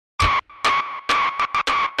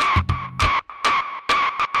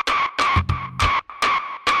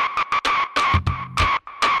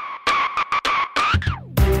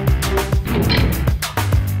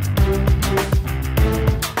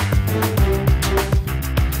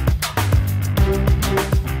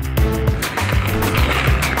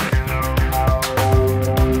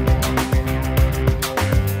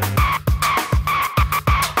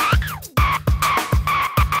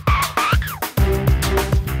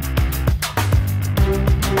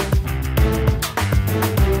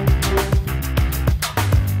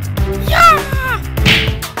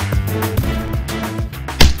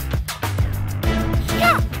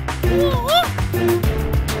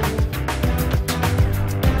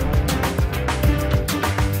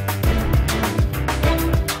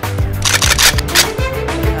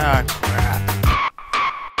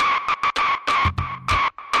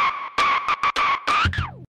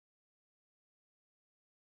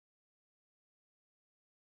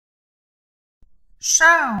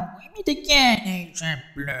So, we meet again, Agent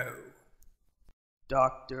Blue.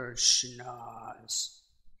 Dr. Schnoz.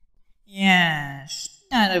 Yes,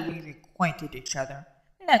 now that we've acquainted each other,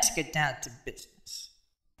 let's get down to business.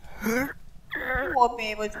 You won't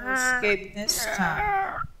be able to escape this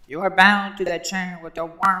time. You are bound to that chair with the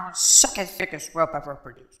world's second thickest rope ever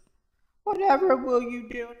produced. Whatever will you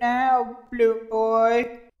do now, Blue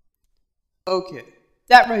Boy? Okay,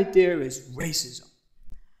 that right there is racism.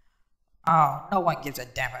 Oh, no one gives a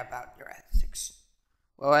damn about your ethics.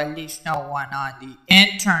 Well, at least no one on the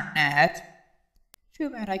internet.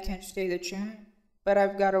 Too bad I can't stay the chair, but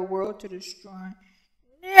I've got a world to destroy.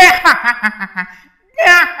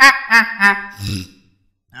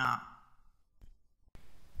 No.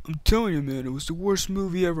 I'm telling you, man, it was the worst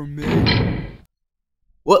movie ever made.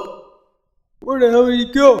 What? Where the hell did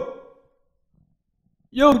he go?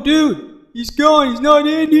 Yo, dude, he's gone. He's not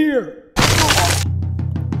in here.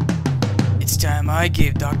 It's time I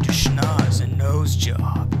gave Dr. Schnoz a nose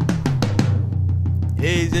job.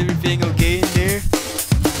 Hey, is everything okay in there?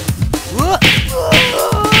 What?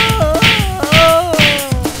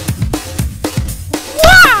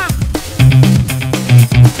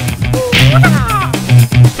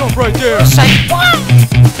 Stop right there! Say what?